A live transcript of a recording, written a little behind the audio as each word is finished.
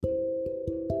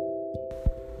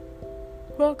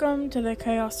Welcome to the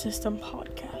Chaos System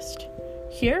Podcast.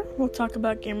 Here, we'll talk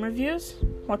about game reviews,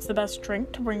 what's the best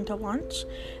drink to bring to lunch,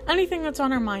 anything that's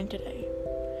on our mind today.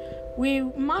 We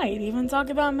might even talk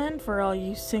about men for all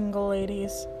you single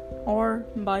ladies, or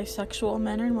bisexual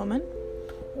men and women,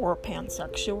 or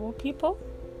pansexual people,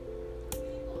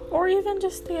 or even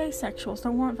just the asexuals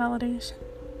that want validation.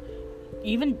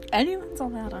 Even anyone's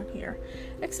allowed on here,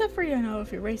 except for,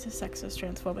 if you're racist, sexist,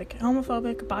 transphobic,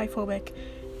 homophobic, biphobic,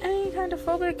 any kind of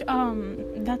phobic,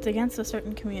 that's against a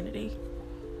certain community.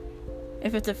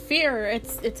 If it's a fear,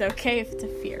 it's okay if it's a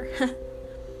fear.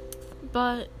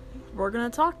 But we're gonna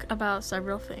talk about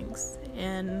several things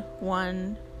in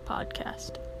one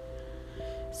podcast.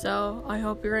 So I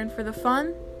hope you're in for the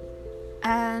fun,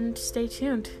 and stay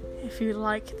tuned if you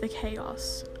like the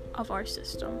chaos of our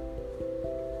system.